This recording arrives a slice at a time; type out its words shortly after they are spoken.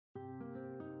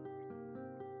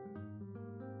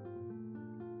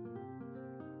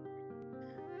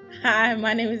Hi,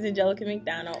 my name is Angelica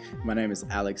McDonald. My name is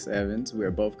Alex Evans. We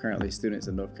are both currently students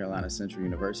at North Carolina Central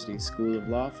University School of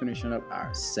Law, finishing up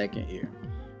our second year.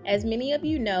 As many of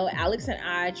you know, Alex and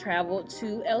I traveled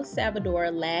to El Salvador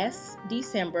last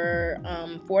December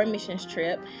for a missions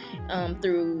trip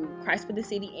through Christ for the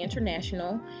City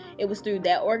International. It was through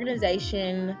that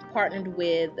organization, partnered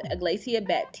with Iglesia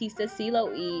Baptista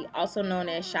Siloe, also known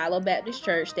as Shiloh Baptist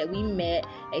Church, that we met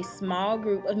a small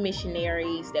group of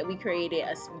missionaries that we created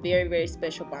a very, very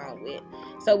special bond with.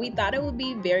 So we thought it would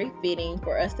be very fitting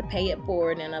for us to pay it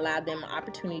forward and allow them an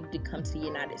opportunity to come to the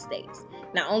United States.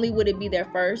 Not only would it be their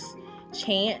first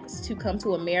chance to come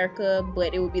to America,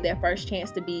 but it would be their first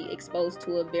chance to be exposed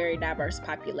to a very diverse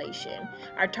population.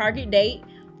 Our target date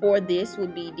for this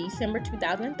would be December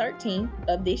 2013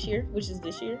 of this year, which is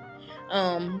this year.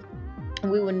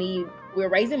 We're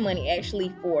raising money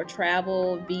actually for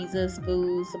travel, visas,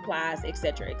 food, supplies,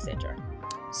 etc., etc.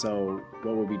 So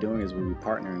what we'll be doing is we'll be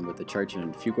partnering with the church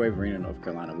in Fuquay-Varina, North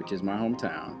Carolina, which is my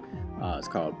hometown. It's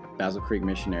called Basil Creek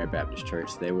Missionary Baptist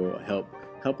Church. They will help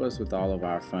us with all of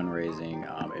our fundraising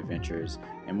adventures,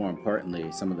 and more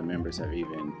importantly, some of the members have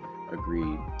even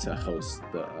agreed to host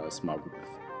the small group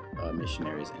of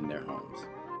missionaries in their homes.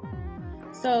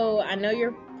 So I know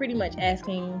you're pretty much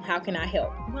asking, how can I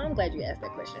help? Well, I'm glad you asked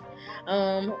that question.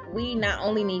 We not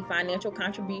only need financial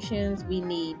contributions, we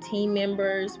need team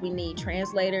members, we need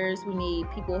translators, we need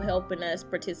people helping us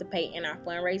participate in our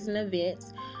fundraising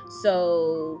events.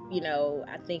 So,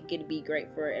 I think it'd be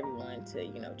great for everyone to,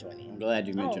 join in. I'm glad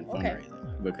you mentioned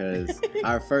fundraising, because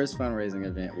our first fundraising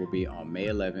event will be on May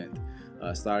 11th.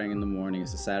 Starting in the morning.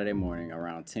 It's a Saturday morning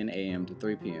around 10 a.m. to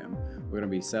 3 p.m. We're going to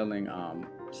be selling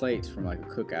plates from like a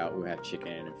cookout. We'll have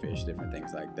chicken and fish, different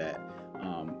things like that.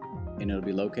 And it'll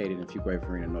be located in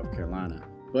Fuquay-Varina, North Carolina.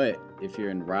 But if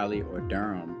you're in Raleigh or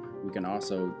Durham, we can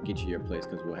also get you your place,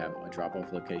 because we'll have a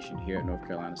drop-off location here at North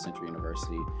Carolina Central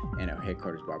University and our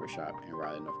headquarters barbershop in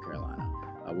Raleigh, North Carolina.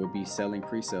 We'll be selling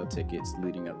pre-sale tickets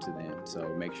leading up to then,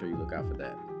 so make sure you look out for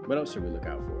that. What else should we look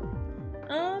out for?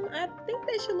 I think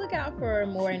they should look out for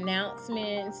more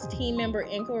announcements, team member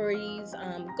inquiries.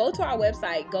 Go to our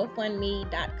website,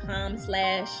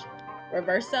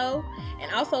 gofundme.com/Reverso,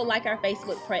 and also like our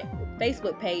Facebook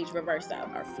page, Reverso.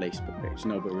 Our Facebook page.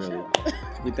 No, but really,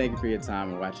 we thank you for your time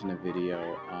and watching the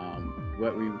video.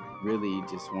 What we really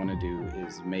just want to do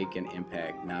is make an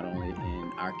impact, not only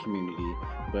in our community,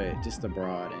 but just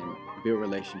abroad, and build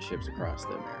relationships across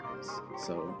the Americas.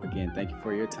 So again, thank you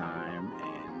for your time,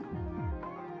 and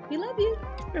we love you.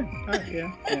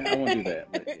 Yeah, I won't do that.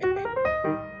 But